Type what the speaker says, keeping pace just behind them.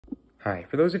Hi,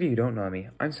 for those of you who don't know me,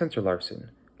 I'm Spencer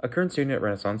Larson, a current student at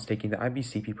Renaissance taking the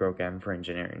IBCP program for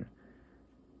engineering.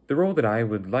 The role that I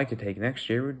would like to take next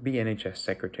year would be NHS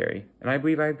Secretary, and I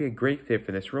believe I'd be a great fit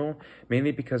for this role,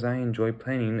 mainly because I enjoy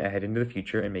planning ahead into the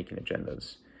future and making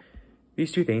agendas.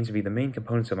 These two things would be the main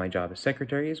components of my job as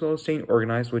Secretary, as well as staying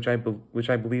organized, which I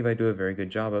believe I do a very good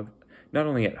job of, not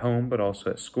only at home, but also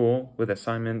at school, with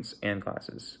assignments and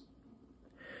classes.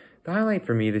 The highlight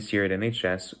for me this year at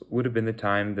NHS would have been the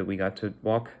time that we got to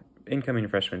walk incoming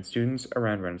freshman students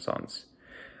around Renaissance.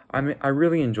 I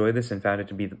really enjoyed this and found it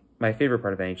to be my favorite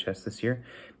part of NHS this year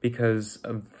because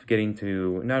of getting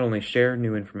to not only share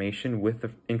new information with the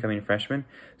incoming freshmen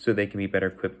so they can be better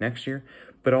equipped next year,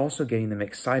 but also getting them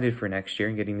excited for next year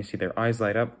and getting to see their eyes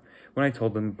light up when I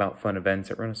told them about fun events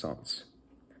at Renaissance.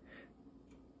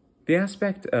 The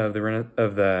aspect of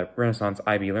the Renaissance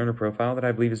IB learner profile that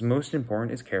I believe is most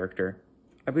important is character.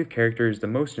 I believe character is the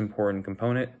most important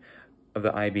component of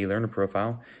the IB learner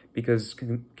profile because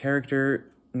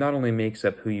character not only makes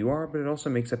up who you are, but it also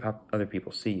makes up how other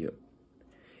people see you.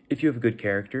 If you have a good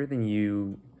character, then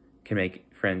you can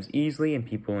make friends easily and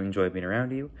people enjoy being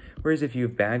around you, whereas if you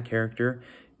have bad character,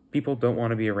 people don't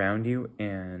want to be around you,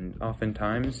 and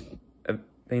oftentimes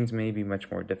things may be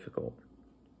much more difficult.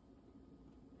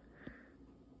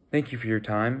 Thank you for your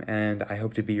time, and I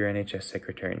hope to be your NHS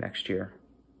Secretary next year.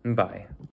 Bye.